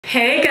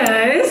Hey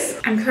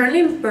guys! I'm currently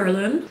in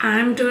Berlin.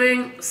 I'm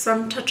doing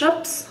some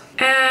touch-ups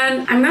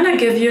and I'm gonna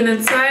give you an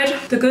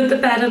insight, the good, the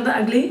bad and the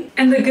ugly.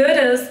 And the good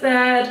is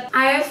that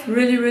I've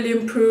really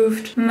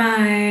improved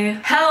my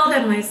health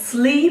and my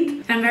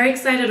sleep. I'm very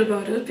excited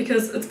about it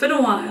because it's been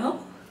a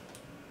while.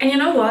 And you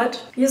know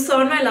what? You saw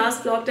in my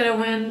last vlog that I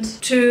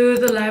went to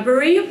the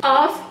library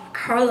of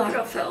Karl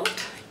Lagerfeld.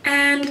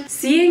 And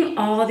seeing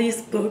all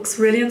these books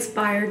really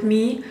inspired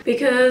me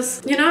because,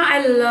 you know,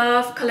 I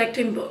love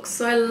collecting books.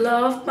 So I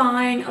love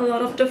buying a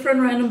lot of different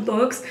random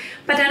books.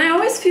 But then I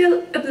always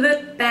feel a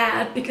bit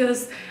bad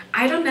because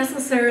I don't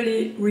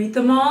necessarily read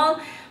them all.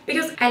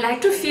 Because I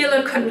like to feel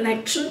a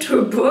connection to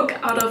a book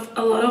out of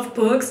a lot of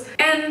books.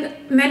 And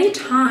many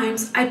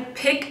times I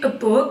pick a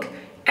book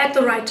at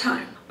the right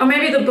time. Or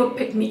maybe the book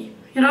picked me.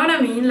 You know what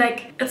I mean?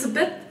 Like, it's a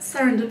bit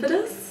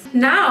serendipitous.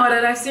 Now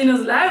that I've seen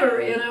his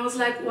library and I was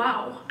like,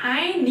 wow,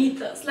 I need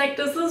this. Like,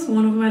 this is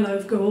one of my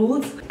life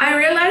goals. I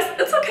realized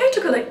it's okay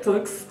to collect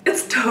books.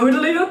 It's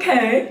totally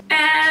okay.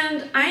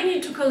 And I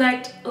need to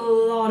collect a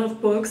lot of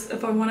books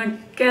if I want to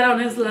get on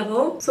his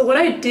level. So what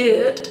I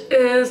did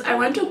is I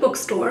went to a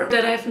bookstore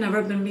that I've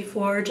never been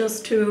before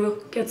just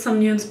to get some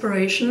new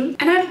inspiration.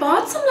 And I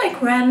bought some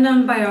like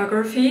random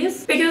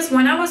biographies because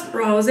when I was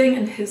browsing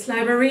in his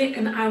library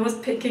and I was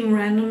picking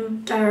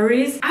random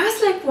diaries, I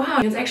was like,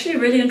 wow, it's actually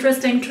really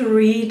interesting to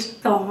read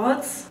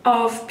thoughts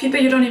of people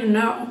you don't even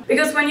know.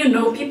 Because when you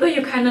know people,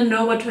 you kind of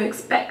know what to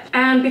expect.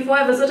 And before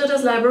I visited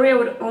his library, I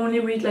would only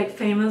read like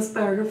famous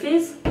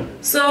biographies.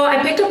 So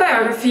I picked a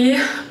biography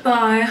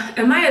by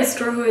a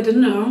maestro who I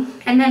didn't know.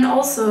 And then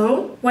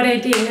also what I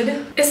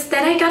did is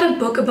that I got a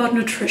book about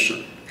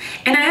nutrition.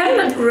 And I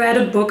haven't read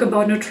a book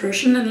about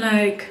nutrition in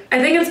like, I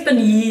think it's been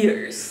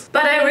years.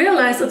 But I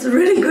realized it's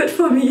really good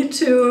for me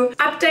to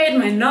update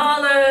my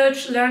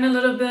knowledge, learn a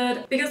little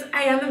bit, because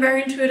I am a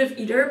very intuitive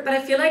eater, but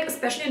I feel like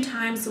especially in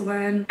times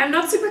when I'm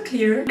not super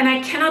clear and I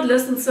cannot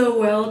listen so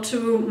well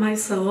to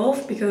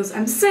myself because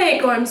I'm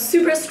sick or I'm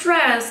super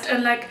stressed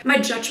and like my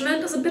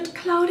judgment is a bit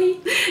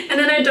cloudy and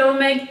then I don't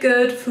make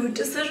good food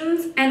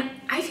decisions and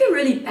I feel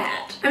really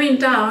bad. I mean,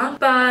 duh,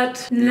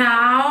 but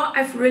now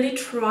I've really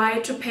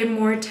tried to pay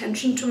more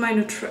attention to my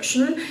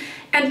nutrition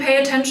and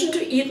pay attention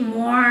to eat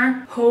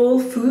more whole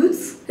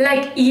foods,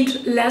 like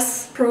eat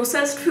less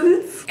processed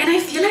foods. And I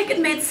feel like it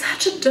made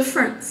such a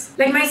difference.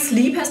 Like my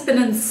sleep has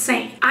been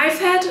insane. I've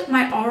had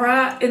my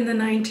aura in the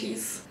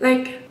 90s.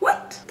 Like,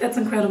 what? That's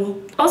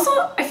incredible. Also,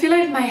 I feel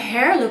like my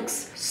hair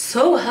looks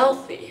so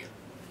healthy.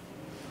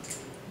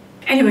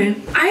 Anyway,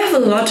 I have a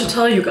lot to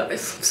tell you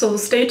guys, so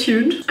stay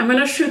tuned. I'm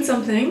gonna shoot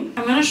something.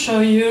 I'm gonna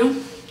show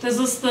you. This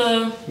is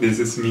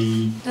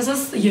me. This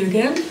is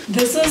Jürgen.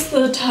 This is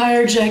the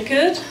tire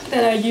jacket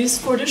that I use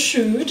for the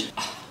shoot.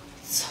 Oh,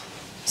 it's so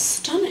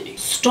stunning.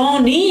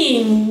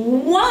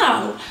 Stunning!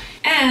 Wow!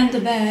 And the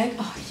bag.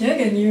 Oh,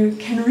 Jürgen, you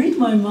can read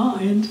my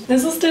mind.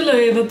 This is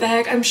the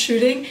bag I'm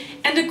shooting.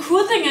 And the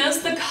cool thing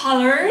is the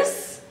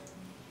colors,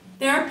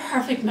 they're a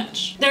perfect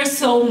match. They're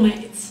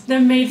soulmates. They're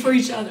made for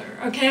each other,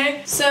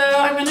 okay? So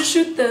I'm gonna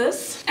shoot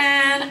this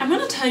and I'm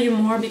gonna tell you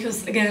more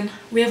because again,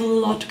 we have a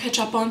lot to catch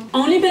up on.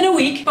 Only been a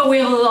week, but we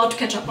have a lot to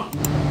catch up on.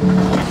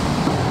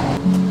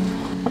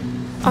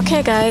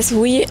 Okay guys,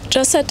 we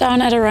just sat down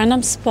at a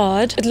random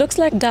spot. It looks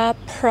like Da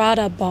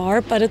Prada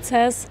Bar, but it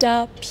says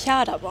Da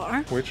Piada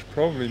Bar. Which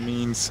probably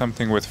means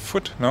something with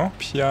foot, no?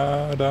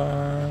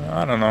 Piada,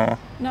 I don't know.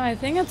 No, I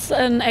think it's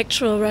an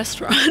actual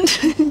restaurant.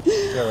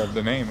 Yeah, but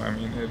the name, I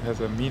mean, it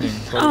has a meaning.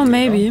 Probably, oh,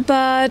 maybe. no?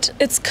 But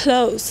it's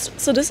closed.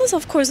 So this is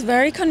of course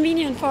very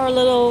convenient for our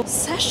little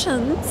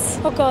sessions.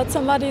 Oh god,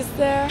 somebody's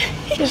there.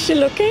 Is she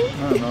looking?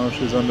 I don't know,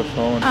 she's on the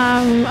phone.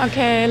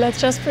 Okay, let's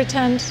just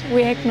pretend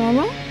we act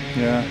normal.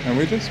 Yeah, and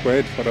we just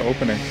wait for the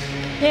opening.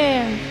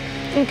 Yeah,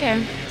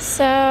 okay.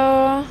 So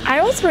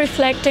I was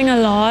reflecting a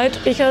lot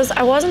because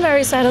I wasn't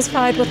very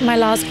satisfied with my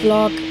last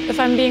vlog, if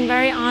I'm being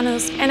very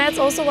honest. And that's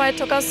also why it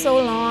took us so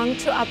long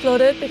to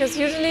upload it, because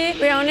usually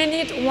we only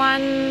need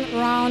one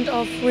round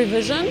of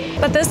revision.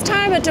 But this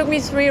time it took me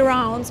 3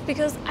 rounds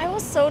because I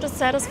was so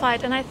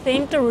dissatisfied. And I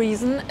think the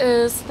reason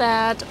is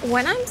that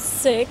when I'm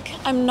sick,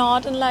 I'm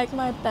not in like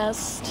my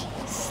best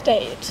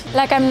state.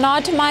 Like I'm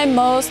not my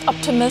most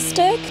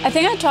optimistic. I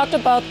think I talked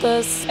about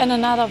this in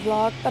another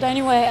vlog, but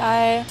anyway,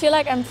 I feel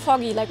like I'm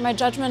foggy, like my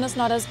judgment is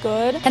not as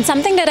good. And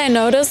something that I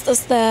noticed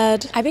is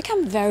that I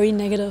become very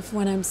negative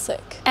when I'm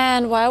sick.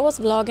 And while I was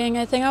vlogging,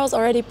 I think I was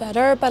already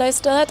better, but I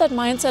still had that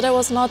mindset I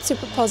was not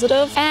super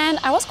positive. And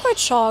I was quite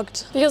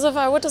shocked because if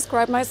I would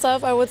describe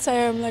myself, I would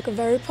say I'm like a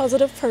very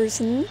positive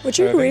person. Would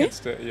you agree? I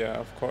think it's yeah,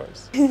 of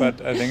course.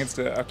 But I think it's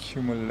the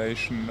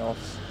accumulation of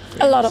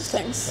a lot of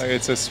things. Like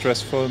it's a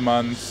stressful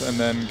month and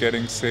then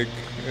getting sick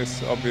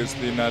is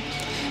obviously not.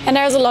 And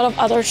there's a lot of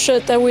other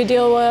shit that we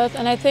deal with,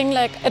 and I think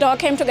like it all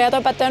came together.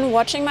 But then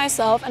watching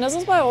myself, and this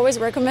is why I always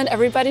recommend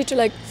everybody to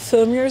like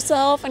film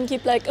yourself and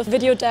keep like a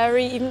video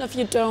diary, even if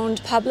you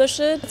don't publish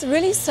it. It's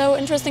really so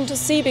interesting to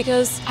see,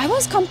 because I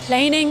was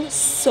complaining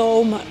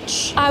so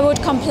much. I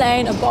would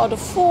complain about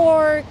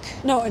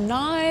a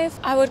knife.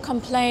 I would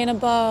complain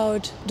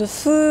about the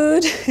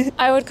food.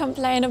 I would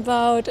complain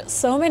about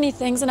so many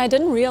things, and I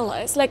didn't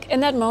realize, like in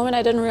that moment,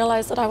 I didn't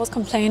realize that I was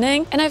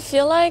complaining. And I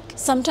feel like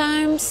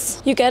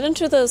sometimes you get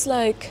into this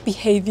like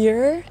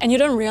behavior and you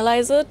don't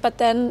realize it, but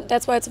then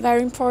that's why it's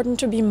very important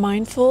to be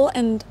mindful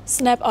and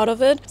snap out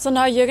of it. So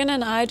now Jürgen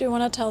and I, do you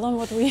want to tell them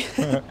what we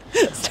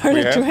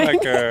started doing? We have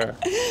like a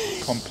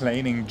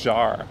complaining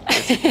jar,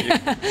 basically.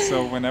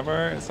 So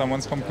whenever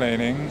someone's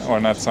complaining, or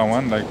not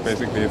someone, like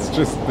basically it's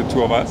just the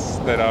two of us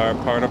that are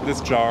part of this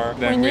jar,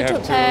 then we need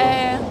have to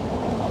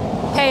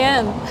pay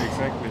in.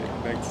 Exactly.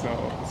 Like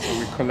so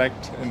we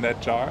collect in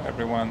that jar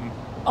every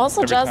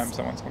time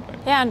someone's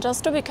complaining. Yeah, and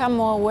just to become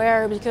more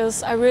aware,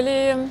 because I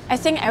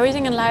think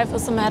everything in life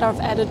is a matter of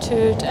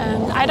attitude,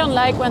 and I don't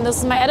like when this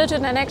is my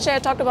attitude. And actually I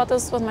talked about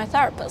this with my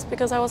therapist,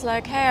 because I was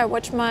like, hey, I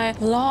watched my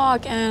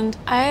vlog and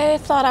I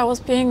thought I was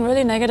being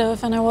really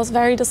negative and I was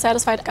very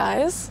dissatisfied.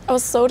 Guys, I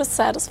was so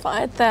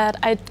dissatisfied that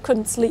I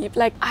couldn't sleep.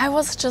 Like I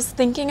was just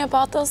thinking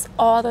about this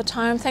all the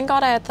time. Thank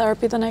God I had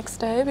therapy the next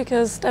day,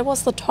 because that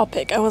was the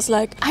topic. I was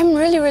like, I'm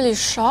really, really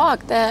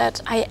shocked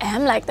that I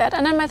am like that.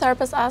 And then my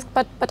therapist asked,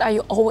 but are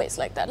you always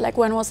like that? Like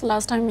when was the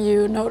last time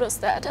you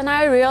noticed that? And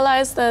I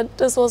realized that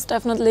this was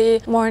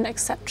definitely more an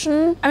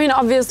exception. I mean,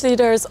 obviously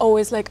there's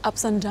always like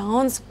ups and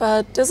downs,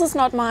 but this is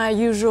not my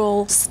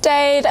usual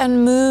state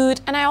and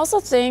mood. And I also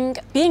think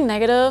being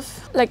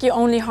negative, like you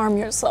only harm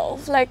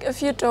yourself. Like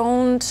if you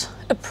don't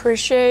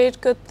appreciate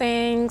good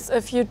things,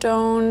 if you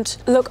don't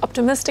look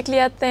optimistically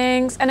at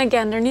things. And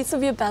again, there needs to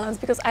be a balance,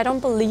 because I don't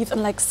believe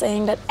in like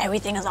saying that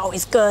everything is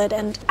always good.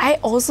 And I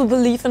also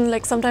believe in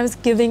like sometimes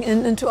giving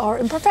in into our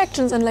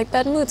imperfections and like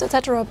bad moods,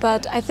 etc.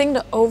 But I think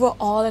the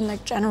overall and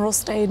like general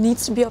state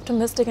needs to be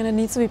optimistic, and it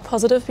needs to be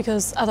positive,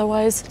 because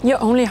otherwise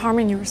you're only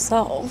harming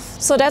yourself.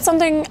 So that's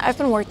something I've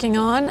been working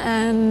on.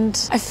 And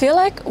I feel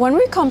like when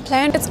we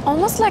complain, it's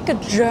almost like a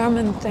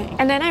German thing.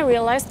 And then I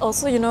realized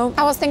also, you know,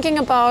 I was thinking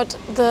about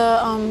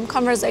the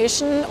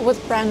conversation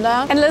with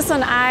Brenda. And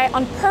listen, I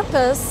on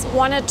purpose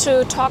wanted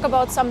to talk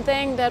about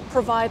something that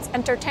provides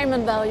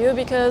entertainment value,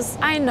 because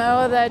I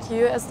know that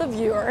you as the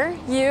viewer,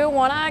 you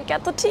want to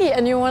get the tea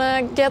and you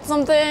want to get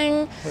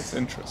something. That's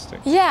interesting.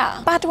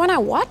 Yeah. But when I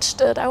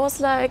watched it, I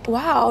was like,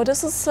 wow,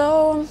 this is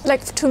so,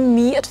 like to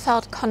me, it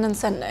felt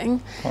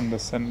condescending.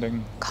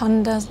 Condescending.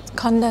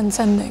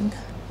 Condescending.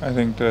 I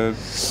think that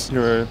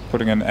you're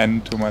putting an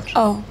N too much.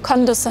 Oh,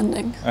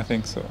 condescending. I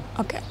think so.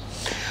 Okay.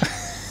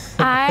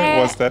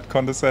 Was that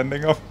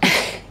condescending of me?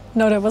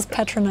 No, that was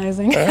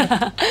patronizing.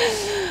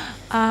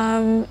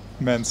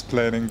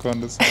 Mansplaining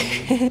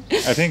condescending.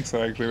 I think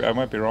so, actually. I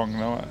might be wrong.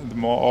 No, the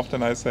more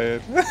often I say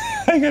it,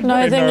 I get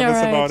very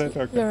nervous about it.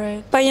 Okay. You're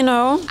right. But you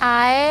know,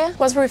 I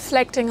was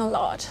reflecting a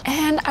lot,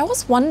 and I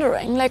was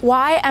wondering, like,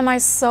 why am I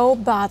so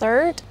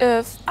bothered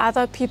if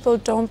other people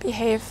don't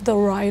behave the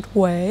right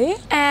way?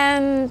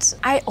 And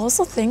I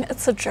also think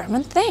it's a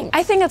German thing.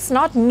 I think it's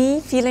not me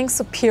feeling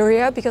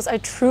superior, because I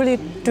truly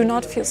do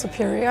not feel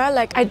superior.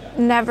 Like, I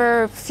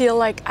never feel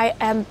like I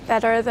am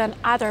better than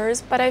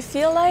others, but I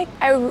feel like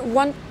I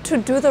want to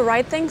do the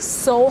right thing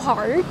so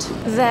hard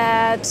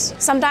that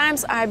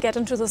sometimes I get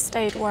into the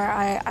state where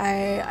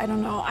I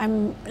don't know,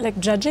 I'm like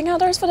judging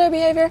others for their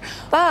behavior.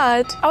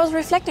 But I was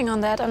reflecting on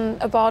that and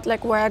about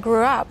like where I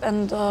grew up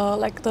and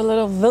like the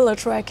little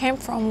village where I came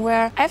from,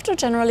 where I have to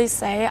generally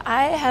say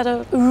I had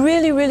a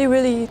really, really,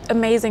 really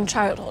amazing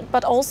childhood.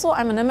 But also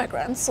I'm an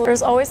immigrant, so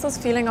there's always this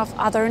feeling of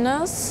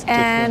otherness.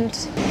 And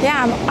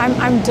yeah,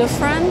 I'm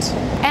different.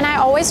 And I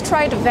always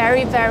tried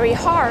very, very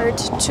hard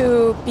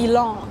to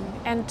belong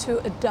and to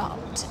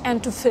adopt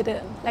and to fit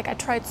in. Like I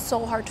tried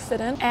so hard to fit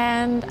in,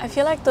 and I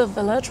feel like the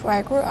village where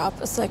I grew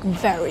up is like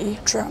very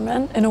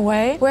German in a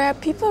way, where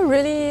people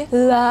really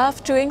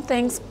love doing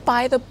things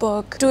by the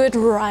book, do it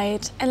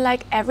right, and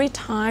like every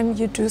time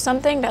you do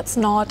something that's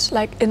not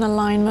like in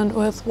alignment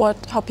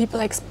with how people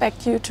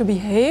expect you to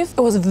behave,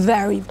 it was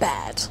very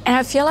bad. And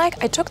I feel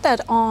like I took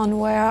that on,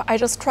 where I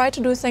just try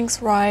to do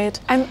things right.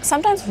 I'm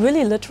sometimes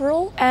really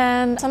literal,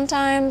 and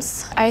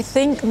sometimes I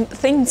think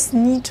things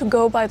need to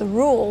go by the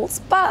rules,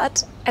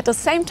 but at the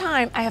same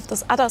time, I have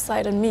this other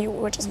side in me,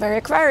 which is very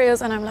Aquarius,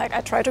 and I'm like,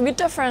 I try to be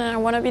different, and I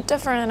want to be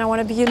different, and I want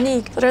to be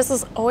unique. So there's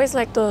this always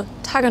like the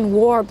tug and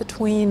war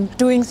between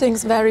doing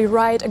things very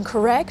right and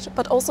correct,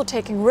 but also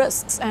taking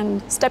risks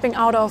and stepping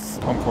out of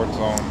comfort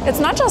zone. It's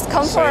not just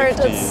comfort;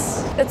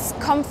 Safety. it's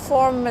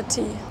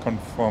conformity.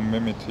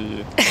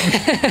 Conformity.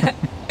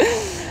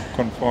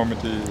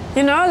 conformity.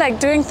 You know, like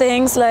doing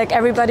things like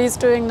everybody's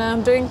doing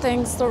them, doing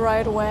things the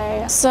right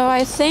way. So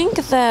I think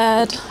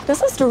that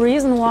this is the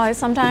reason why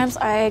sometimes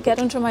I get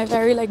into my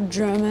very like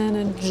German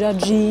and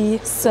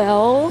judgy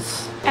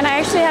self. And I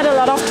actually had a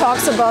lot of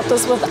talks about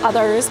this with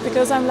others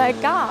because I'm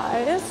like,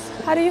 guys,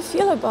 how do you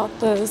feel about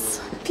this?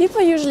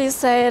 People usually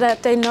say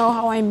that they know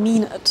how I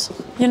mean it,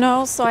 you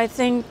know? So I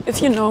think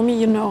if you know me,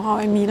 you know how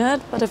I mean it.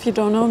 But if you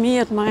don't know me,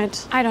 it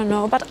might, I don't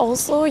know. But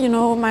also, you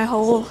know, my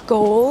whole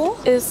goal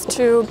is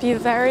to be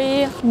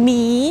very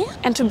me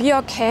and to be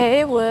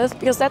okay with,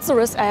 because that's the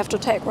risk I have to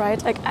take,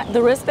 right? Like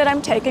the risk that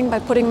I'm taking by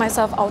putting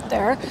myself out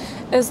there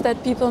is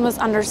that people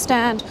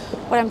misunderstand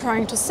what I'm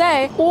trying to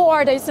say,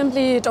 or they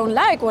simply don't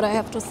like what I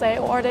have to say,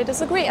 or they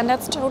disagree, and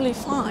that's totally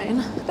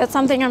fine. That's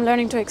something I'm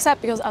learning to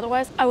accept, because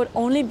otherwise I would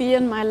only be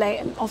in my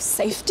lane of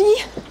safety,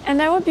 and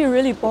that would be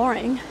really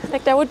boring.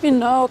 Like there would be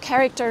no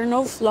character,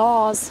 no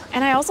flaws,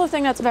 and I also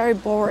think that's very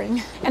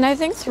boring. And I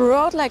think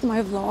throughout like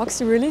my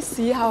vlogs, you really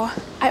see how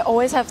I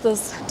always have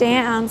this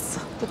dance,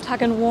 the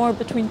tug and war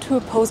between two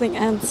opposing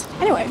ends.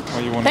 Anyway,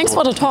 thanks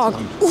for the talk.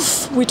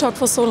 Oof, we talked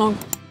for so long.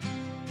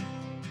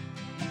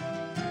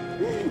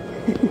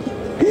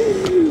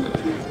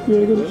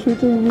 You're gonna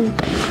shoot me.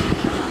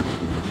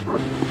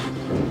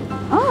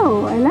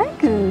 Oh, I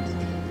like it.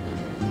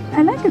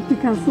 I like it,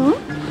 Picasso.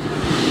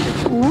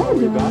 Well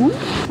done.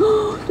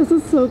 Oh, this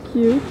is so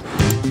cute.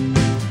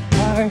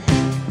 Hi.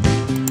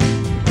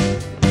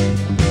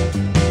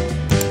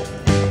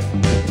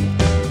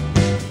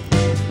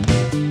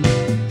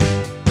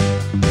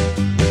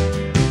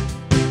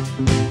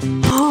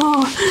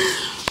 Oh,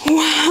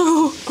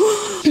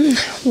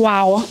 wow.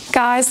 Wow.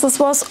 Guys, this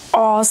was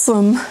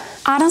awesome.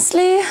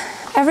 Honestly,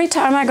 every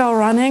time I go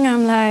running,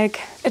 I'm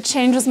like, it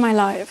changes my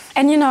life.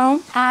 And you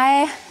know,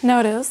 I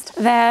noticed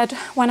that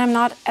when I'm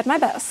not at my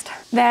best,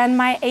 then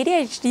my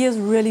ADHD is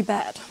really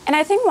bad. And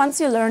I think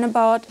once you learn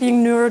about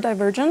being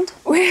neurodivergent,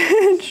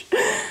 which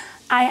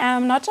I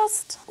am not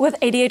just with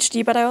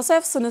ADHD, but I also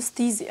have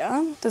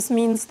synesthesia. This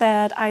means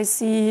that I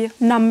see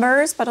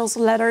numbers, but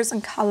also letters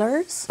and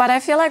colors. But I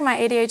feel like my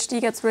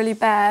ADHD gets really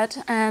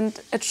bad, and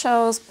it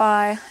shows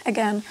by,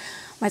 again,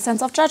 my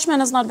sense of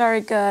judgment is not very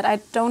good. I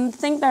don't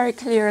think very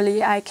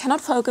clearly. I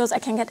cannot focus. I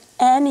can't get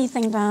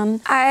anything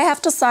done. I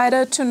have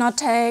decided to not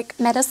take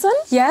medicine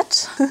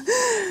yet.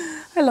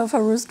 I love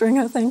how Ruth's doing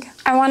her thing.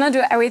 I want to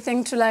do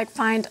everything to like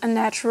find a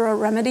natural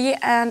remedy.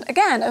 And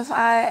again, if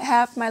I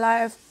have my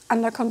life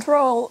under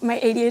control, my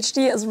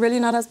ADHD is really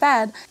not as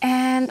bad.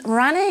 And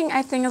running,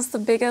 I think, is the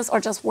biggest, or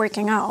just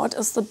working out,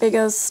 is the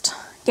biggest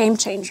game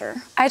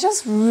changer. I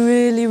just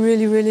really,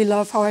 really, really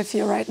love how I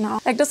feel right now.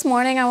 Like this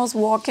morning I was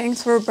walking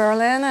through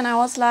Berlin and I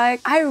was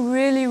like, I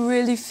really,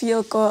 really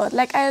feel good.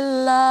 Like I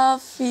love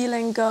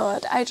feeling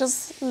good. I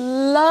just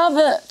love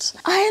it.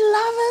 I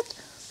love it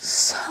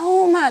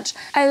so much.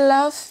 I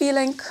love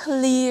feeling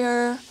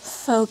clear,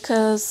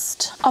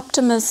 focused,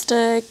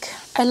 optimistic.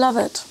 I love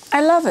it. I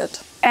love it.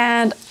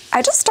 And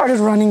I just started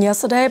running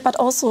yesterday, but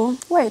also,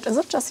 wait, is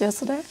it just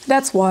yesterday?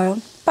 That's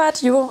wild.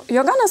 But you're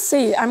gonna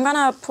see, I'm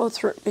gonna pull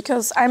through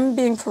because I'm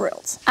being for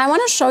reals. I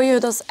wanna show you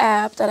this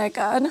app that I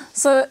got.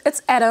 So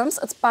it's Adams,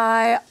 it's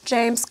by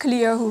James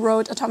Clear, who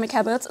wrote Atomic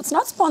Habits. It's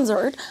not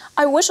sponsored,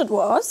 I wish it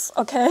was,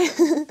 okay?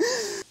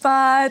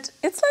 But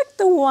it's like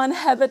the one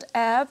habit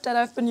app that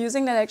I've been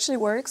using that actually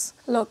works.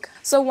 Look,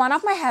 so one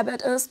of my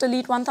habits is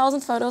delete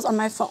 1,000 photos on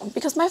my phone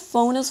because my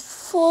phone is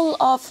full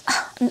of,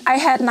 I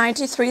had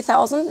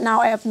 93,000, now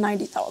I have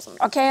 90,000,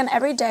 okay? And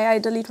every day I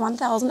delete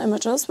 1,000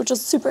 images, which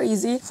is super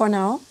easy for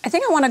now. I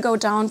think I want to go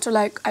down to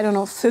like, I don't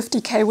know,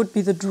 50K would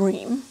be the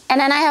dream.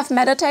 And then I have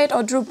meditate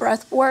or do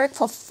breath work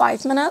for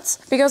 5 minutes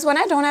because when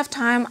I don't have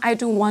time, I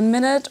do 1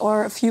 minute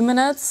or a few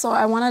minutes. So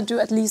I want to do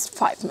at least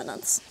 5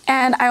 minutes.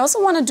 And I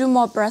also want to do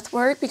more breath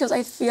work because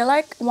I feel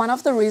like one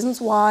of the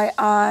reasons why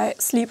I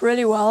sleep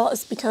really well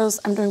is because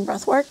I'm doing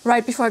breath work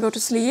right before I go to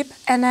sleep.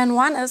 And then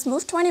one is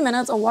move 20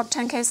 minutes or walk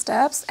 10K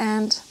steps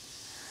and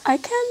I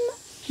can,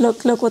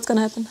 look what's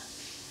gonna happen.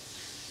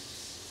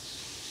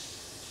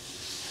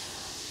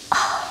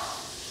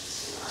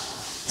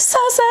 So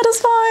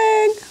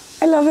satisfying.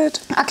 I love it.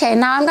 Okay,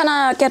 now I'm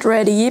gonna get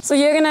ready. So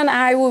Jürgen and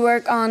I will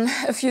work on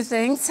a few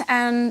things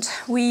and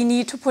we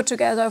need to put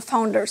together a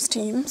founders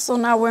team. So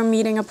now we're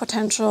meeting a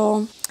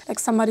potential, like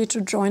somebody to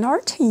join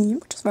our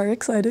team, which is very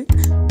exciting.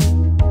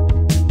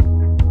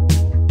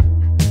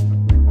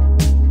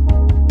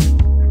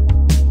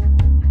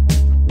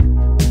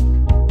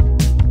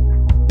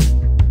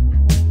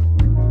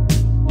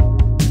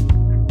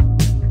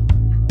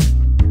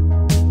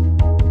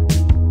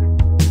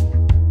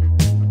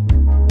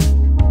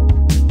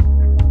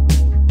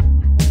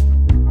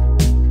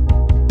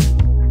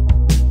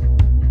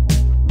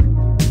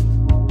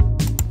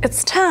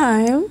 It's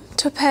time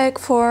to pack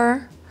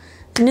for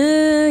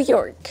New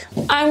York.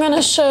 I'm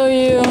gonna show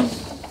you,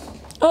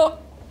 oh,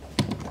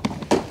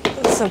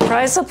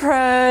 surprise,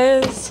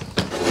 surprise.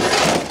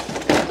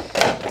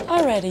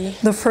 Alrighty.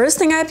 The first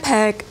thing I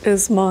pack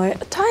is my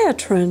attire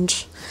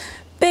trench.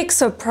 Big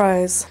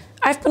surprise.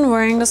 I've been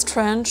wearing this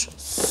trench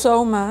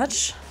so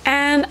much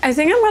And I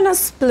think I'm gonna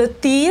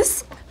split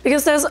these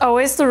because there's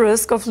always the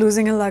risk of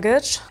losing a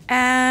luggage.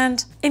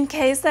 And in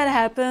case that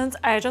happens,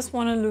 I just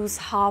want to lose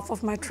half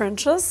of my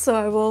trenches. So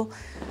I will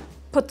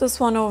put this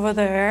one over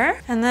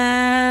there. And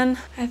then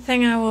I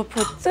think I will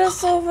put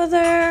this over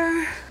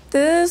there.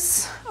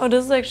 This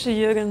is actually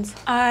Jürgen's.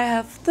 I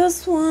have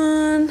this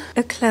one,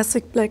 a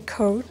classic black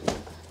coat.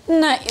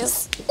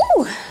 Nice.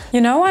 Ooh.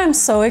 You know, I'm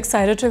so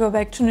excited to go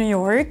back to New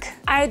York.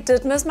 I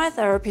did miss my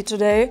therapy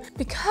today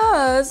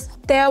because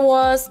there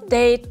was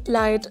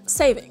daylight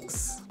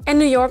savings. And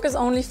New York is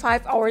only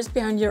 5 hours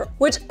behind Europe,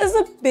 which is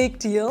a big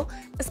deal,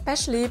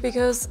 especially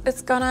because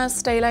it's gonna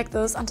stay like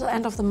this until the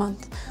end of the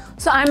month.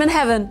 So I'm in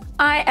heaven.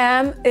 I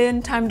am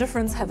in time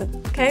difference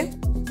heaven, okay?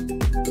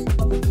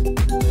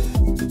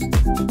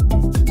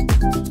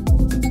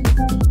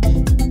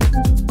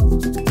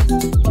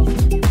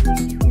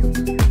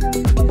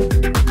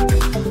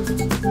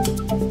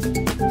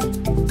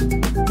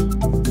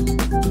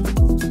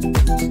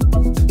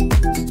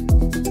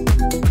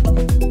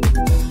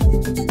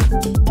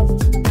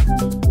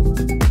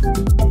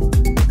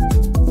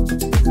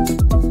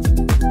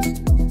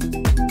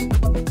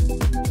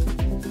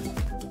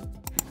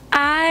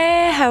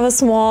 Have a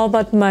small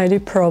but mighty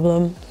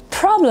problem.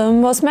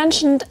 Problem was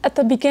mentioned at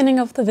the beginning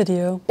of the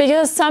video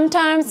because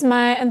sometimes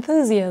my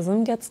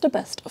enthusiasm gets the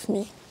best of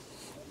me.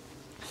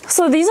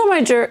 So these are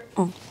my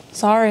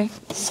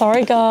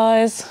sorry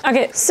guys.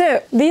 Okay,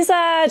 so these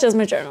are just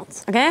my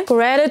journals, okay?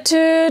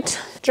 Gratitude,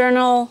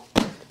 journal,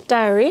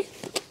 diary.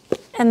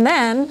 And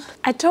then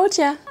I told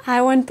you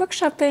I went book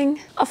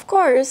shopping. Of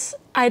course,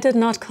 I did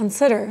not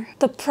consider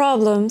the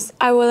problems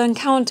I will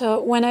encounter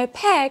when I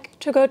pack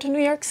to go to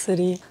New York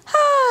City.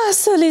 Ah,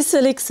 silly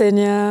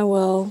Xenia.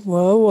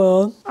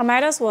 Well. I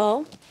might as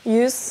well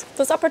use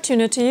this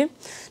opportunity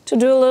to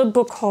do a little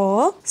book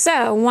haul.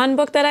 So, one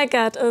book that I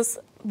got is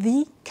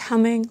The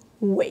Coming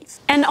Wave.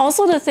 And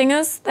also the thing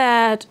is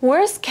that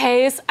worst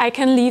case, I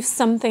can leave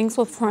some things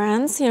with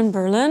friends here in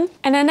Berlin.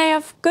 And then I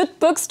have good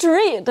books to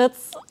read.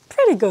 That's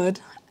pretty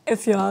good,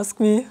 if you ask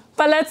me.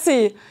 But let's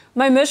see.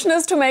 My mission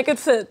is to make it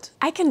fit.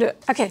 I can do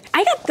it. Okay,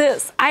 I got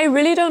this. I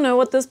really don't know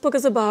what this book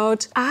is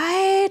about.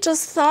 I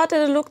just thought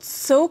that it looked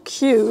so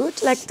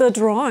cute. Like the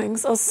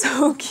drawings are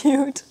so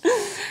cute.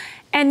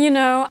 And you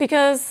know,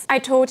 because I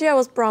told you I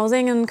was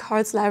browsing in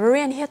Carl's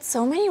library and he had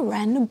so many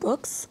random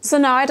books. So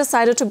now I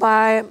decided to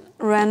buy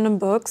random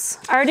books.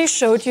 I already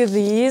showed you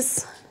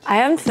these. I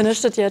haven't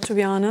finished it yet, to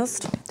be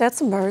honest.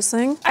 That's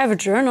embarrassing. I have a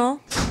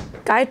journal.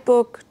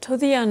 Guidebook to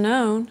the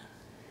unknown.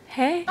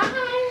 Hey. Bye.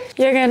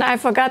 Jürgen, I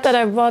forgot that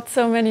I bought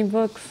so many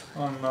books.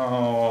 Oh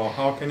no,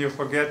 how can you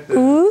forget this?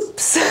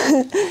 Oops.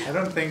 I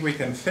don't think we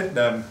can fit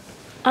them.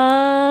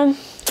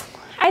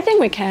 I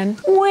think we can.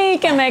 We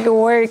can make it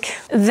work.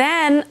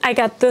 Then I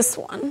got this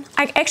one.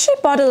 I actually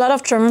bought a lot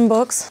of German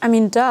books. I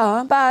mean,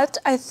 duh. But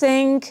I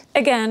think,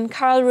 again,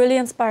 Carl really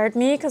inspired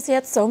me because he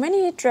had so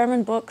many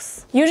German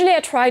books. Usually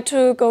I try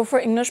to go for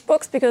English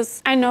books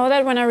because I know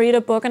that when I read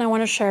a book and I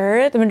want to share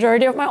it, the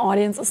majority of my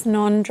audience is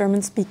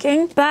non-German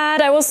speaking.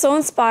 But I was so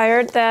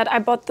inspired that I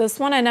bought this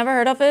one. I never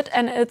heard of it.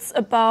 And it's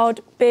about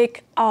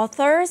big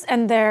authors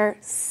and their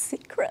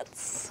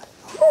secrets.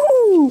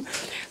 Woo!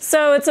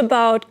 So it's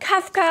about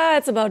Kafka,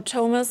 it's about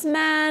Thomas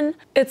Mann,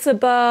 it's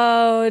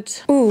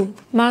about,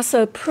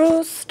 Marcel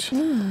Proust.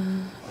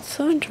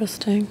 So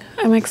interesting.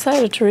 I'm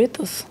excited to read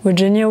this.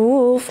 Virginia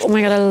Woolf. Oh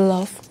my god, I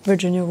love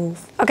Virginia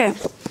Woolf. Okay.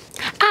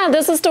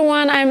 This is the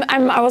one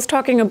I was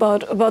talking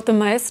about the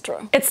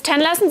Maestro. It's 10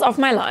 Lessons of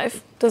My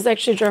Life. This is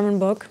actually a German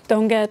book.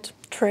 Don't get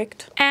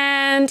tricked.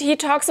 And he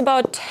talks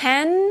about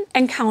 10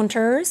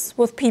 encounters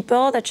with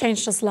people that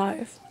changed his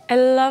life. I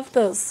love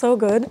this, so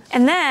good.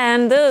 And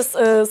then this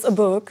is a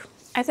book.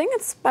 I think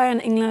it's by an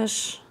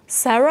English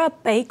Sarah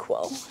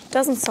Bakewell.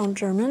 Doesn't sound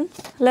German.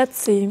 Let's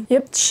see.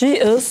 Yep, she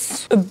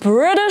is a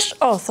British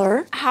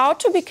author. How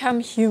to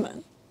Become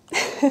Human.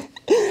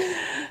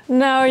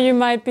 Now you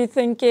might be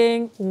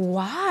thinking,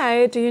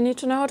 why do you need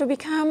to know how to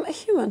become a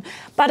human?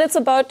 But it's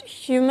about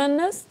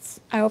humanists.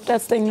 I hope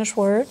that's the English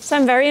word. So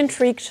I'm very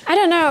intrigued. I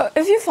don't know,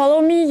 if you follow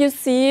me, you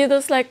see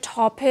this like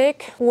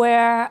topic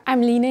where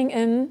I'm leaning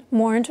in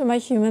more into my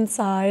human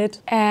side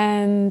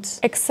and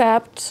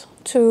accept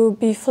to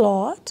be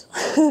flawed.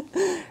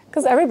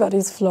 Because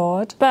everybody's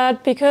flawed.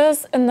 But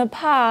because in the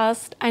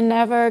past, I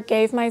never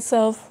gave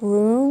myself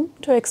room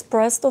to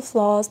express the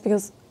flaws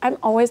because I'm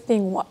always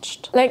being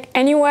watched. Like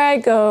anywhere I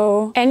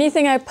go,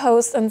 anything I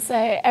post and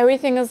say,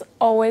 everything is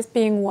always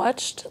being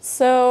watched.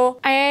 So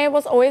I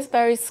was always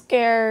very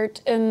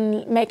scared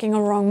in making a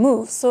wrong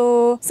move.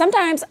 So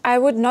sometimes I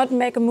would not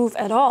make a move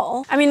at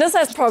all. I mean, this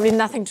has probably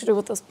nothing to do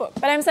with this book,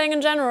 but I'm saying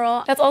in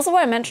general, that's also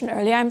what I mentioned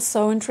earlier. I'm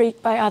so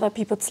intrigued by other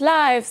people's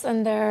lives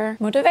and their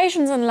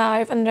motivations in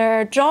life and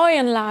their joy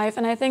in life.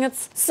 And I think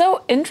it's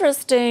so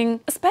interesting,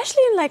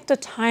 especially in like the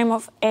time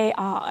of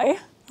AI.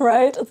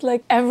 right? It's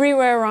like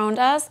everywhere around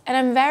us. And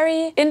I'm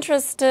very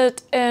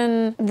interested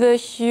in the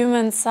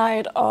human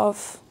side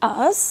of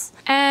us.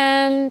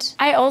 And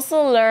I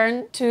also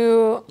learned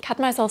to cut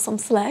myself some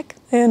slack,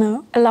 you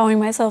know, allowing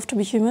myself to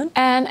be human.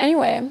 And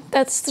anyway,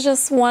 that's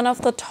just one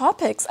of the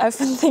topics I've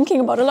been thinking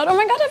about a lot. Oh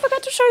my God, I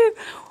forgot to show you.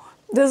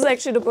 This is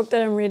actually the book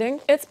that I'm reading.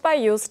 It's by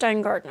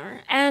Jostein Gaarder.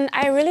 And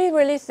I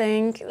really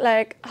think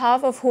like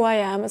half of who I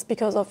am is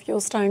because of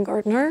Jostein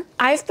Gaarder.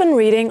 I've been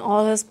reading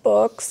all his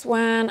books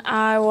when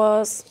I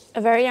was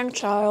a very young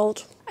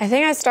child. I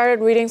think I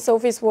started reading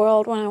Sophie's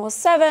World when I was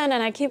 7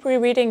 and I keep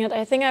rereading it.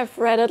 I think I've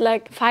read it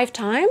like 5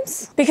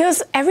 times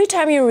because every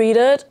time you read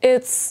it,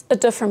 it's a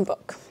different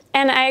book.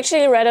 And I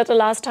actually read it the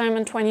last time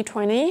in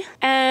 2020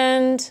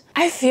 and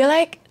I feel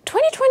like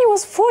 2020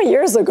 was 4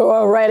 years ago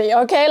already,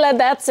 okay? Let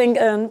that sink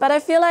in. But I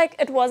feel like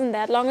it wasn't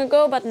that long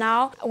ago, but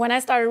now when I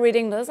started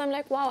reading this, I'm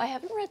like, wow, I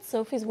haven't read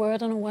Sophie's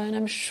World in a while, and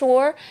I'm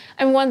sure,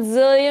 I'm 1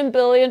 zillion,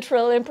 billion,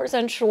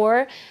 trillion%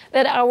 sure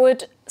that I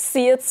would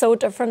see it so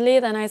differently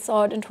than I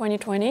saw it in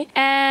 2020.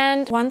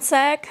 And one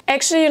sec.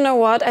 Actually, you know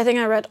what? I think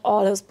I read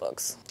all his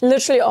books.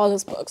 Literally all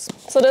his books.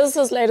 So this is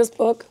his latest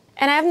book.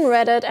 And I haven't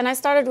read it, and I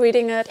started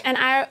reading it, and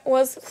I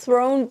was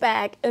thrown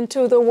back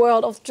into the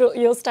world of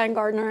Jostein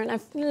Gaarder, and I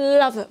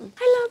love him.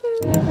 I love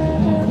him.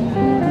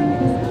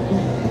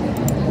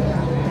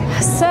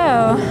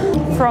 So,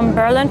 from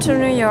Berlin to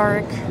New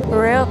York,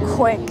 real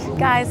quick.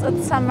 Guys,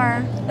 it's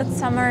summer. It's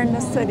summer in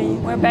the city.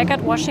 We're back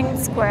at Washington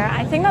Square.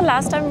 I think the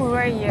last time we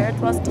were here, it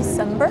was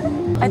December.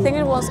 I think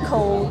it was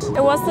cold.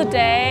 It was the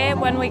day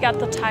when we got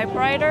the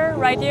typewriter,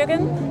 right,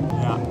 Jürgen?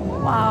 Yeah.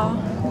 Wow.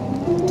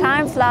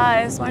 Time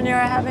flies when you're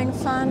having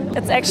fun.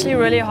 It's actually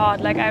really hot,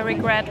 like I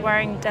regret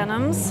wearing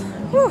denims.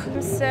 Whew.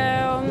 So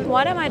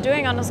what am I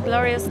doing on this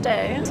glorious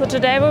day? So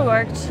today we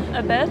worked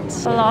a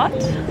lot,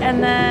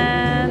 and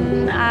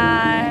then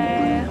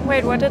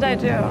wait, what did I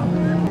do?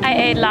 I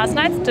ate last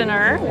night's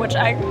dinner, which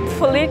I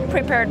fully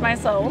prepared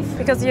myself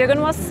because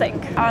Jürgen was sick.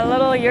 Our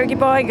little Jürgi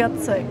boy got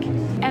sick.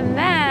 And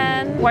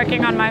then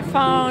working on my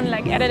phone,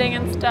 like editing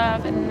and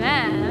stuff, and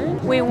then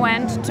we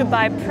went to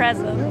buy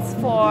presents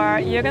for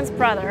Jürgen's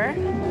brother,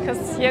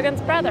 because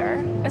Jürgen's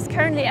brother is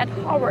currently at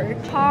Harvard.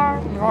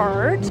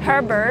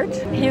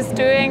 He's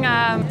doing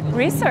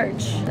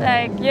research.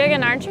 Like,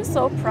 Jürgen, aren't you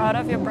so proud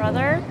of your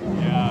brother?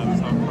 Yeah, I'm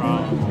so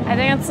proud. I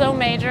think it's so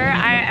major.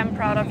 I am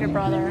proud of your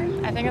brother.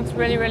 I think it's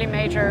really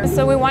major.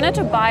 So we wanted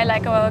to buy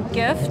like a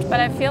gift, but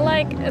I feel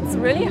like it's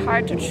really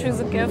hard to choose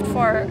a gift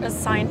for a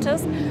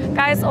scientist.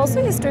 Guys,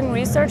 also he's doing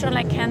research on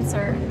like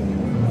cancer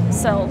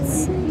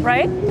cells,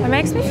 right? It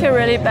makes me feel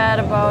really bad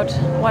about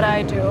what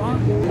I do.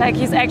 Like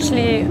he's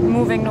actually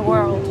moving the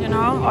world, you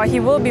know? Or he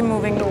will be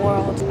moving the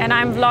world. And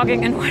I'm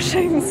vlogging in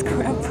Washington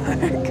Square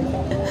Park.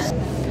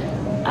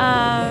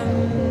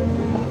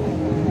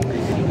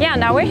 Yeah,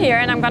 now we're here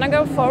and I'm gonna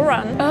go for a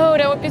run. Oh,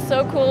 that would be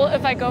so cool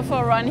if I go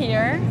for a run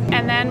here.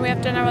 And then we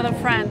have dinner with a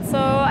friend. So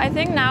I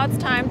think now it's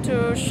time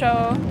to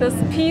show this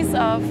piece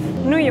of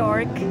New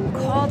York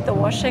called the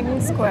Washington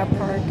Square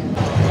Park.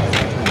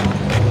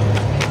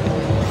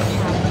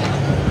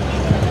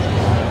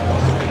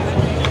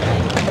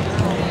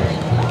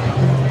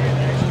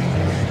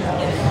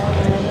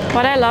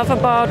 What I love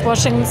about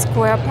Washington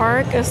Square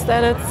Park is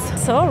that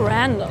it's so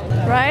random,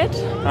 right?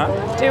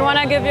 Huh? Do you want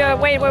to give you a...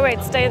 Wait,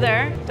 stay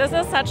there. This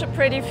is such a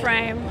pretty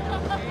frame.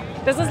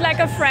 This is like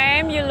a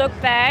frame you look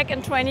back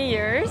in 20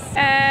 years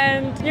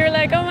and you're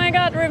like, oh my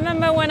God,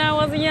 remember when I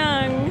was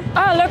young?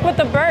 Oh, look with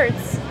the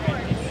birds.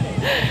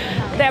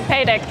 They're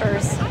paid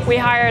actors. We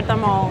hired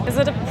them all. Is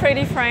it a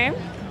pretty frame?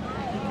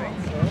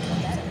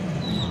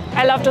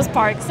 I love this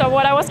park. So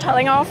what I was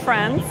telling our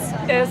friends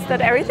is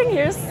that everything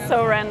here is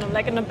so random,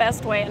 like in the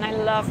best way, and I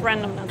love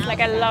randomness. Like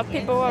I love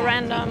people who are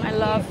random. I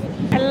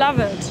love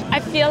it. I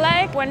feel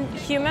like when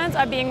humans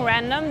are being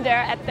random, they're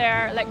at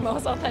their like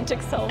most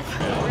authentic self.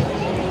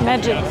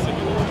 Magic.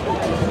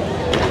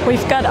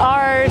 We've got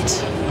art,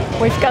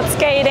 we've got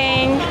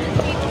skating,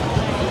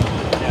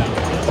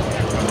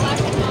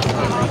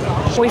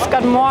 we've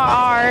got more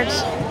art.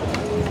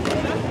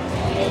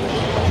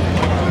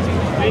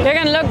 You're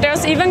gonna look,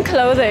 there's even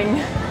clothing.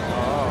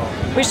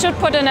 We should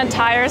put an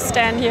entire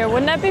stand here.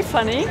 Wouldn't that be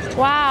funny?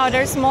 Wow,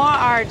 there's more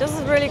art. This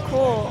is really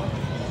cool.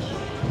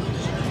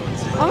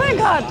 Oh my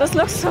God, this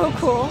looks so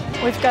cool.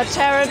 We've got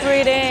tarot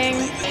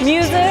reading,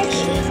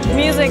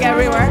 music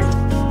everywhere.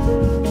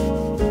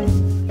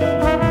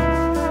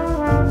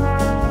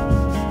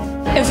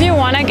 If you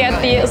want to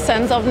get the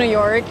sense of New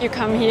York, you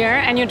come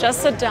here and you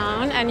just sit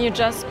down and you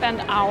just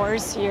spend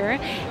hours here.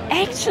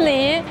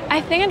 Actually, I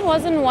think it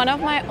was in one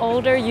of my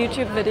older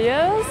YouTube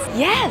videos.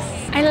 Yes,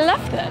 I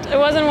loved it. It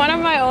was in one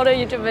of my older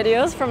YouTube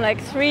videos from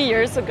like 3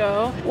 years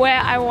ago where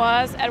I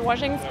was at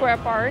Washington Square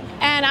Park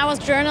and I was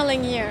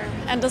journaling here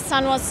and the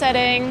sun was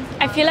setting.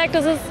 I feel like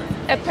this is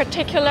a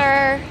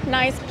particular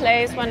nice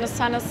place when the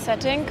sun is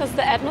setting because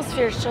the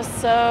atmosphere is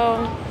just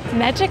so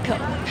magical.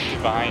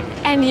 Fine.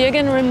 And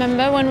Jürgen,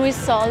 remember when we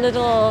saw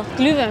little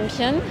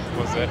Glühwürmchen?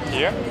 Was that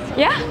here?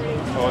 Yeah,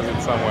 Or was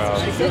it somewhere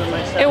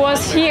else? It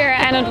was here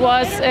and it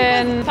was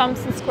in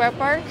Thompson Square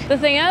Park. The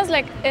thing is,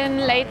 like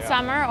in late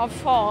summer or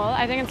fall,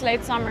 I think it's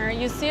late summer,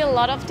 you see a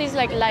lot of these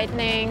like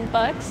lightning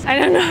bugs. I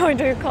don't know what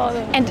do you call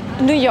them. And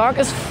New York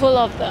is full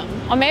of them.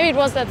 Or maybe it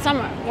was that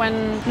summer when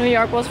New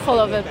York was full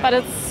of it. But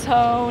it's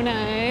so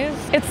nice.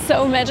 It's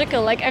so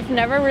magical. Like I've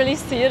never really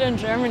seen it in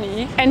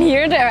Germany. And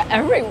here they're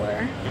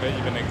everywhere. Do they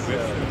even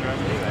exist in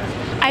Germany?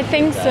 I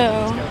think so.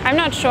 I'm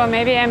not sure,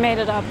 maybe I made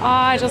it up. Oh,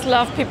 I just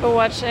love people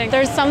watching.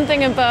 There's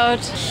something about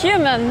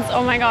humans.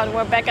 Oh my God,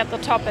 we're back at the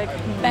topic.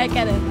 Back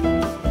at it.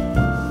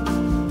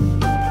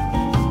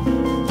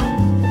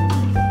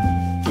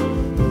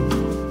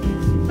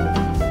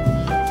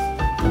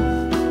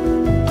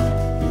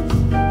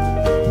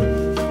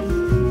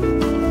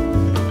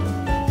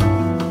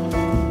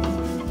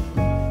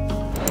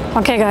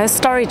 Okay guys,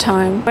 story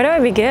time. Where do I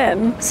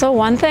begin? So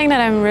one thing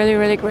that I'm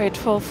really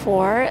grateful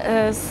for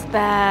is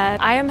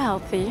that I am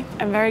healthy.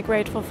 I'm very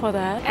grateful for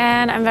that.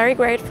 And I'm very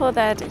grateful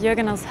that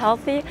Jürgen is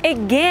healthy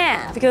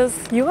again. Because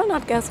you will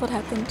not guess what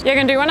happened.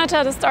 Jürgen, do you want to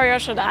tell the story or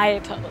should I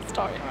tell the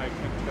story? I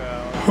can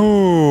tell.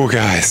 Ooh,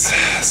 guys.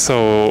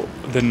 So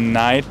the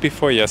night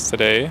before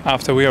yesterday,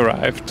 after we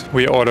arrived,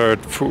 we ordered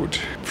food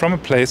from a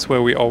place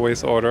where we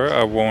always order.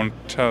 I won't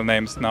tell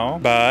names now,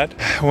 but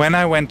when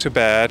I went to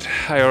bed,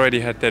 I already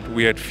had that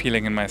weird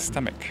feeling in my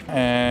stomach.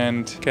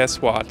 And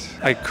guess what?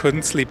 I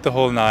couldn't sleep the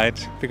whole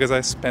night because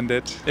I spent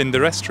it in the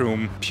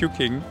restroom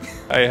puking.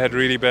 I had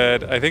really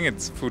bad, I think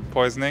it's food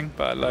poisoning,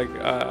 but like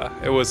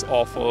it was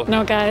awful.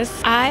 No guys,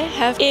 I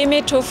have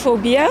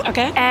emetophobia,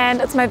 okay?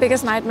 And it's my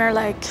biggest nightmare,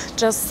 like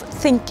just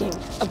thinking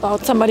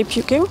about somebody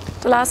puking.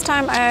 The last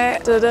time I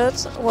did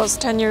it was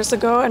 10 years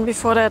ago, and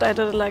before that I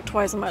did it like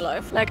twice in my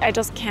life. Like I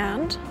just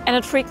can't. And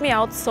it freaked me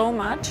out so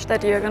much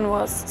that Jürgen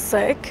was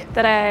sick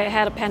that I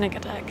had a panic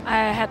attack.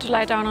 I had to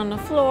lie down on the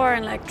floor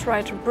and like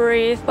try to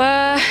breathe.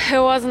 But it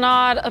was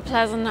not a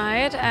pleasant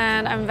night,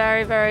 and I'm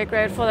very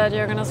grateful that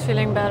Jürgen is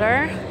feeling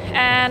better.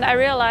 And I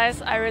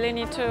realized I really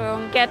need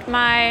to get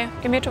my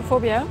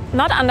emetophobia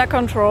not under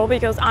control,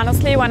 because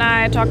honestly when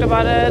I talked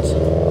about it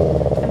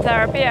in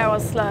therapy I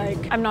was like,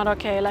 I'm not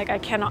okay, like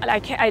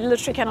I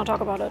literally cannot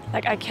talk about it.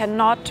 Like I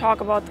cannot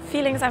talk about the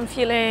feelings I'm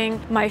feeling,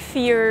 my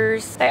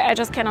fears, I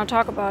just cannot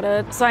talk about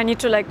it. So I need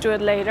to like do it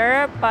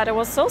later, but it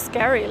was so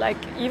scary. Like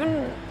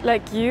even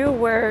like you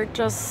were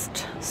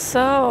just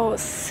so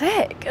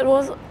sick. It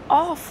was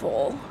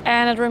awful.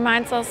 And it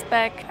reminds us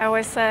back, I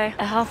always say,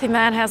 a healthy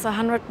man has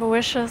 100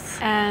 wishes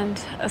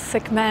and a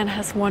sick man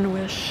has 1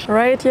 wish.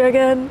 Right,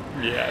 Jürgen?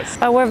 Yes.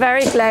 But we're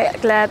very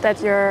glad that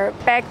you're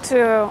back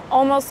to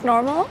almost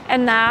normal.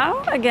 And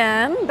now,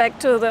 again, back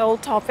to the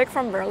old topic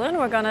from Berlin.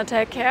 We're gonna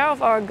take care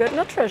of our good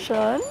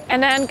nutrition.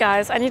 And then,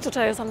 guys, I need to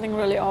tell you something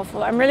really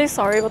awful. I'm really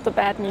sorry about the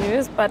bad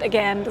news, but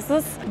again, this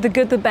is the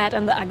good, the bad,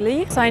 and the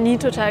ugly. So I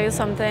need to tell you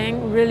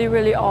something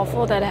really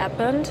awful that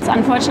happened. It's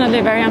unfortunately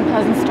a very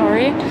unpleasant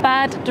story.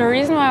 But the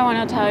reason why I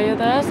want to tell you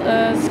this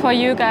is for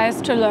you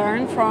guys to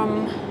learn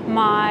from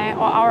my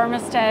or our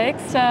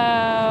mistakes.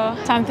 So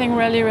something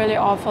really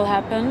awful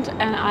happened,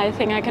 and I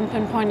think I can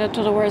pinpoint it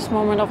to the worst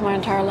moment of my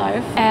entire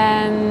life.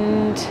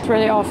 And it's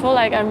really awful,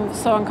 like I'm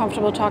so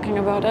uncomfortable talking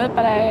about it,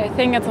 but I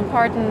think it's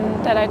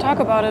important that I talk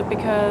about it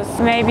because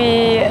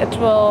maybe it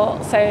will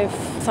save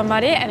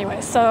somebody.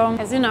 Anyway, so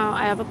as you know,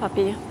 I have a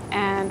puppy.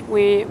 And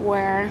we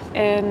were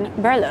in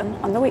Berlin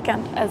on the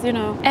weekend, as you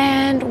know.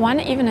 And one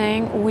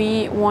evening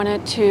we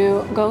wanted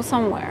to go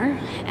somewhere,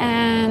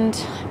 and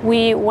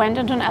we went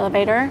into an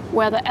elevator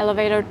where the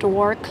elevator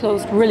door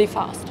closed really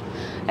fast.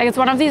 Like it's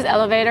one of these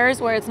elevators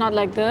where it's not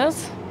like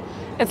this,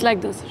 it's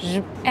like this.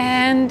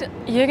 And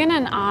Jürgen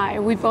and I,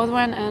 we both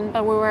went in,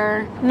 but we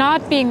were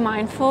not being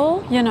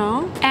mindful, you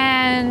know.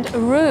 And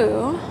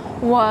Rue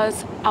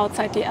was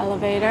outside the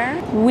elevator.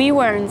 We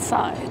were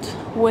inside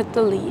with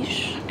the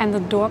leash and the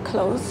door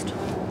closed.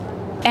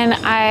 And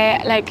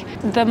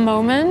the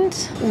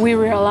moment we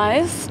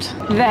realized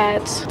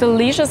that the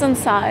leash is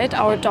inside,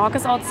 our dog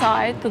is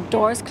outside, the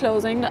door is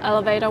closing, the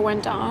elevator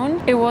went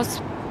down, it was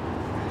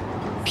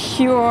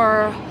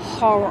pure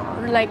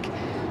horror. Like,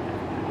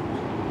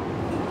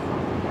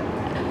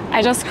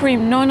 I just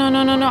screamed, no.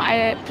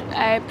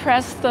 I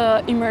pressed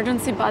the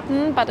emergency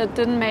button, but it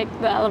didn't make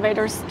the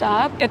elevator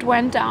stop. It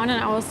went down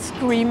and I was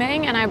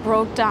screaming and I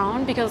broke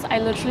down because I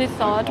literally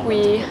thought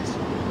we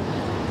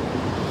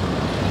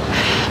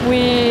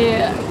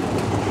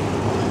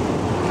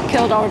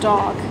killed our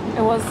dog.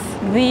 It was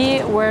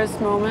the worst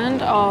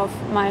moment of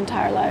my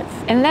entire life.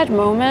 In that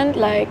moment,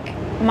 like,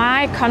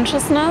 my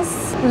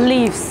consciousness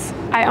leaves.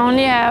 I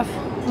only have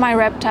my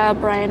reptile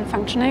brain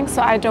functioning,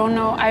 so I don't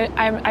know.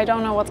 I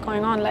don't know what's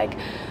going on. Like,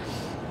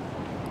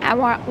 I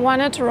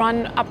wanted to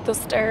run up the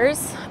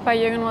stairs, but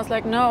Jürgen was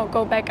like, no,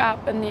 go back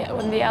up in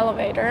the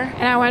elevator.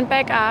 And I went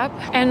back up,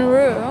 and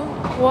Rue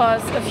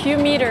was a few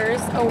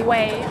meters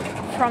away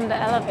from the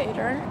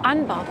elevator,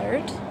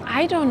 unbothered.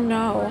 I don't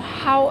know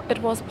how it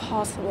was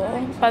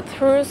possible, but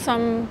through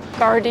some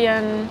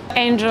guardian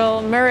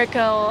angel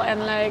miracle and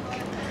like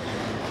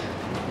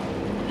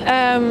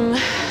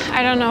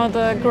I don't know,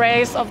 the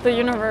grace of the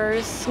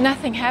universe,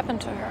 nothing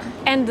happened to her.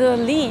 And the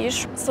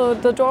leash, so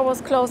the door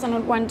was closed and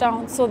it went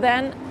down. So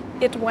then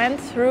it went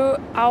through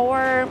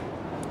our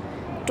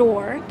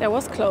door that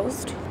was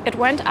closed. It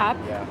went up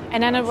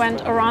and then it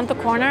went around the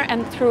corner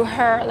and through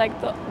her, like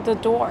the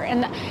door.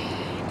 And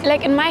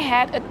like in my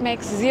head, it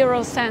makes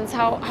zero sense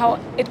how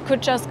it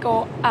could just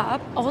go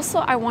up. Also,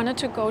 I wanted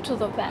to go to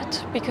the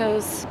vet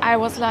because I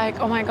was like,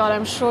 oh my God,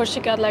 I'm sure she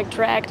got like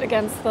dragged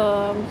against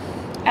the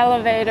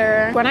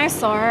elevator. When I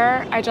saw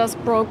her, I just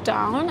broke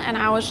down and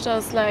I was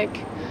just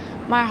like,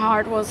 my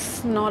heart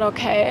was not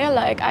okay.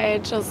 Like I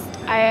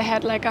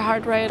had like a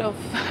heart rate of,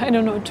 I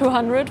don't know,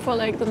 200 for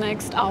like the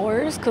next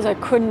hours because I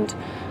couldn't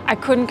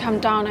come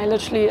down.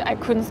 I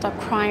couldn't stop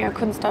crying. I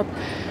couldn't stop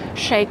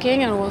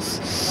shaking. And it was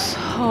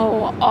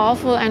so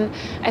awful. And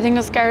I think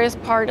the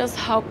scariest part is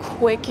how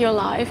quick your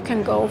life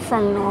can go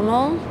from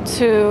normal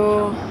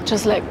to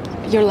just like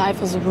your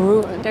life is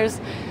ruined. There's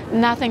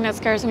nothing that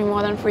scares me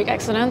more than freak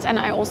accidents, and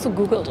I also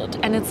Googled it.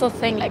 And it's a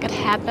thing, like it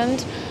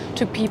happened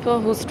to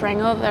people who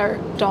strangle their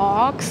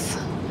dogs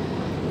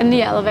in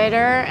the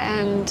elevator,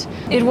 and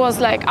it was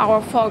like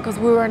our fault because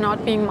we were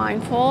not being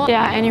mindful.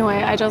 Yeah,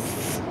 anyway,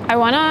 I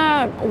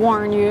wanna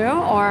warn you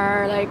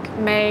or like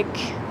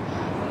make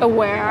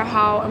aware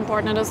how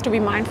important it is to be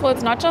mindful.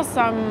 It's not just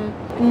some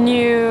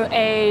new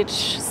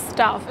age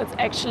stuff, it's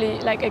actually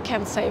like it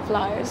can save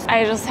lives.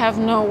 I just have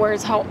no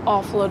words how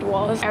awful it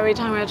was. Every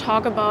time I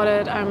talk about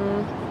it,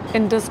 I'm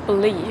in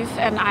disbelief,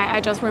 and I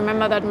just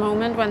remember that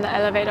moment when the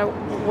elevator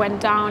went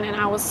down and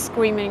I was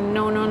screaming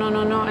no, no, no,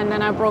 no, no, and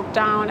then I broke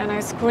down and I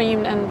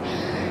screamed,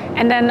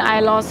 and then I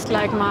lost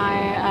like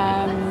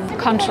my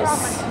conscious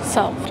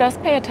self.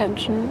 Just pay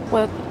attention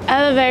with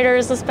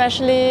elevators,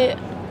 especially.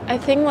 I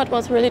think what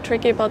was really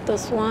tricky about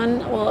this one,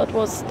 well, it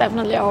was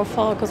definitely our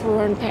fault because we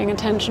weren't paying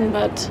attention,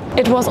 but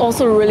it was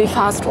also a really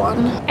fast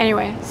one.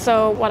 Anyway,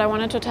 so what I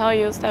wanted to tell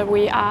you is that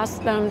we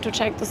asked them to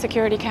check the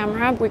security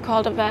camera. We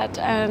called a vet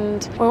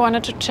and we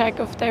wanted to check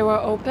if they were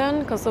open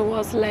because it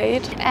was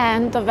late.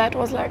 And the vet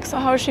was like, so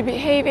how is she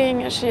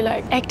behaving? Is she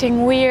like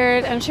acting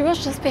weird? And she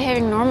was just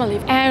behaving normally.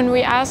 And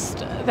we asked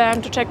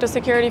them to check the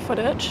security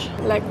footage,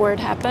 like where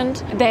it happened.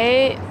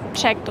 They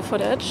checked the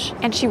footage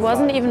and she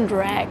wasn't even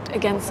dragged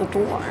against the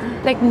door.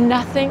 Like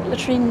nothing,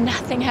 literally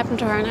nothing happened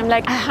to her. And I'm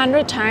like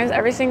 100 times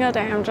every single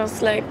day, I'm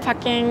just like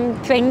fucking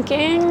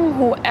thinking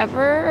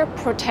whoever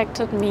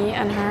protected me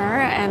and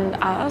her and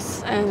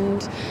us.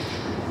 And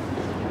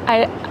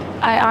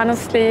I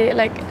honestly,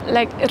 like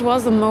it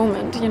was a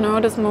moment, you know,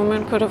 this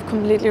moment could have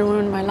completely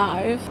ruined my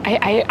life.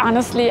 I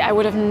honestly, I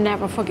would have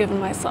never forgiven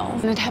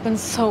myself. And it happened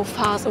so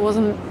fast, it was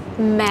a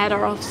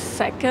matter of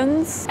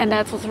seconds. And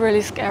that's what's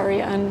really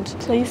scary. And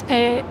please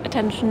pay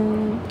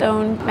attention,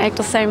 don't make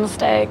the same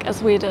mistake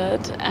as we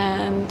did.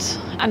 And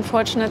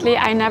unfortunately,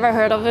 I never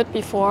heard of it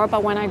before,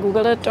 but when I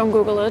Googled it, don't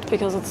Google it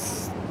because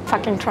it's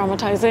fucking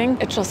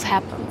traumatizing. It just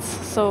happens.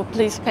 So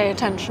please pay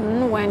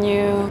attention when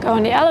you go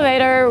in the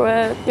elevator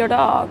with your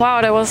dog.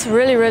 Wow, that was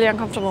really, really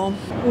uncomfortable.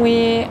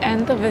 We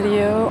end the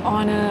video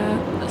on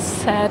a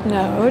sad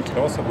note.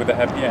 Also with a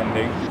happy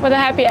ending. With a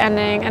happy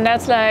ending. And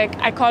that's like,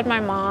 I called my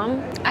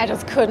mom. I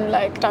just couldn't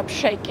like stop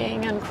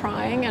shaking and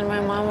crying. And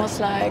my mom was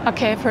like,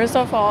 okay, first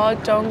of all,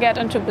 don't get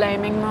into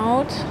blaming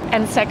mode.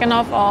 And second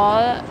of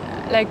all,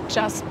 like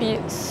just be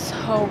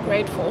so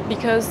grateful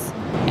because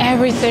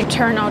everything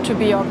turned out to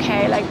be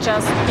okay. Like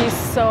just be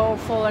so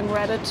full in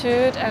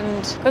gratitude.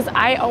 And because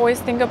I always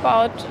think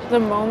about the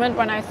moment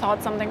when I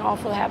thought something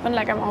awful happened,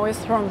 like I'm always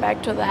thrown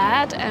back to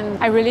that, and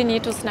I really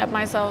need to snap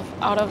myself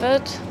out of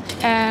it.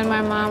 And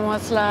my mom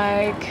was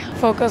like,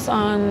 focus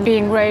on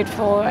being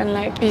grateful and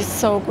like be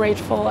so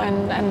grateful,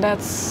 and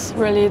that's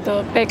really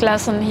the big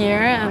lesson here.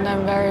 And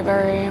I'm very,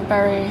 very,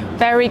 very,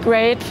 very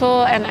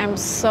grateful, and I'm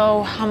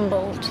so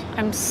humbled.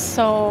 I'm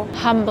so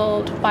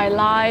humbled by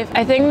life.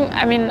 I think,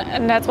 I mean,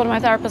 and that's what my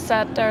therapist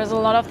said, there's a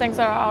lot of things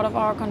that are out of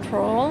our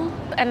control.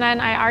 And then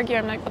I argue,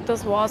 I'm like, but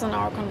this was in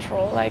our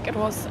control. Like it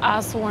was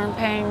us who weren't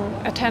paying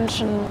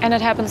attention, and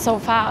it happened so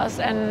fast.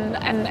 And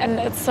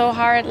it's so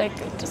hard, like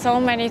so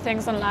many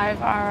things in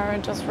life are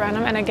just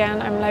random. And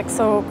again, I'm like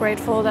so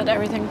grateful that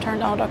everything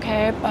turned out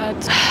okay. But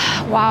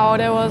wow,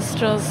 that was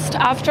just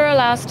after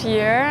last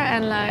year,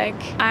 and like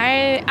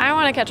I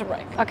want to catch a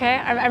break. Okay,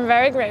 I'm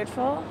very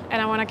grateful,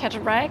 and I want to catch a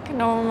break.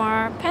 No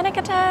more panic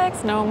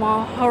attacks, no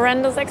more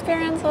horrendous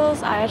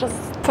experiences. I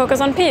just focus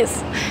on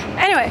peace.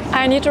 Anyway,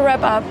 I need to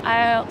wrap up.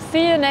 I'll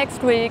see you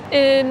next week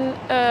in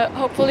a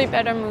hopefully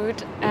better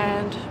mood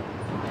and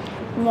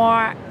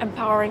more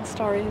empowering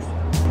stories.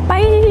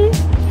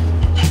 Bye!